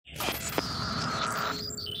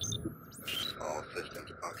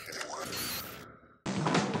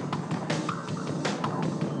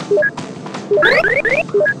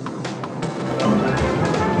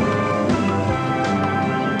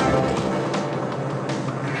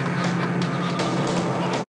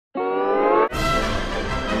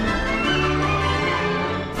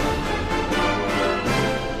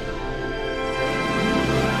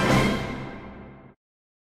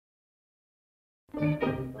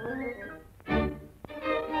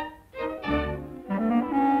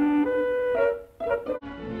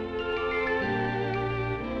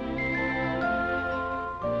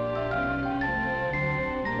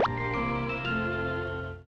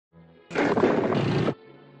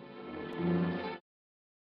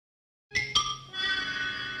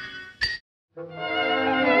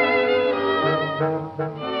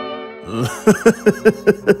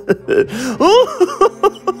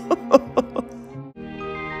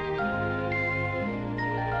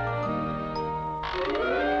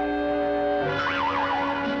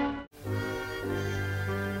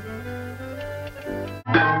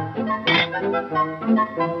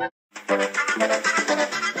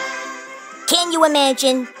Can you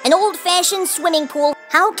imagine? An old-fashioned swimming pool?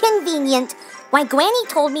 How convenient. Why, Granny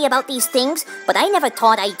told me about these things, but I never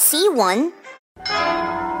thought I'd see one.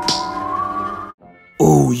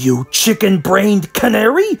 Oh, you chicken-brained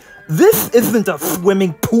canary! This isn't a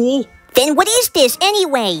swimming pool! Then what is this,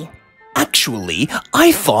 anyway? Actually,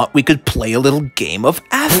 I thought we could play a little game of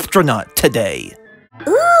astronaut today.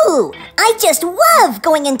 Ooh, I just love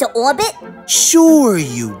going into orbit. Sure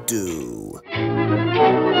you do.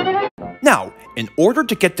 Now, in order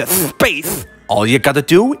to get to space, all you gotta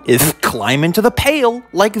do is climb into the pail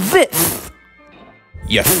like this.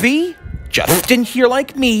 You see? Just in here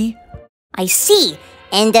like me. I see.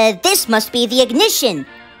 And this must be the ignition.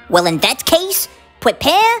 Well, in that case,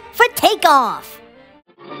 prepare for takeoff.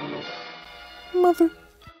 Mother.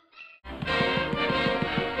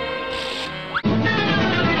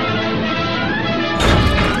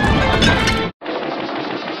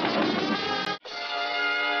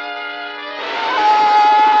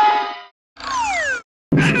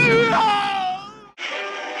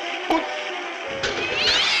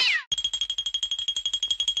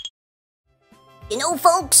 You know,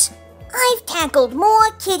 folks, I've tackled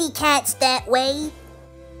more kitty cats that way.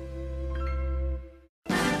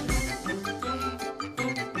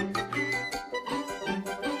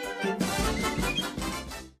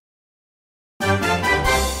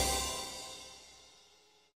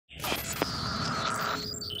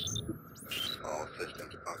 All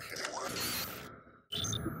systems functioning.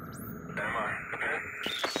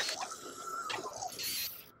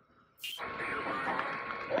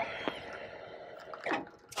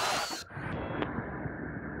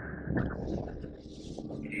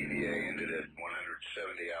 EVA ended at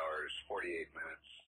 170 hours, 48 minutes.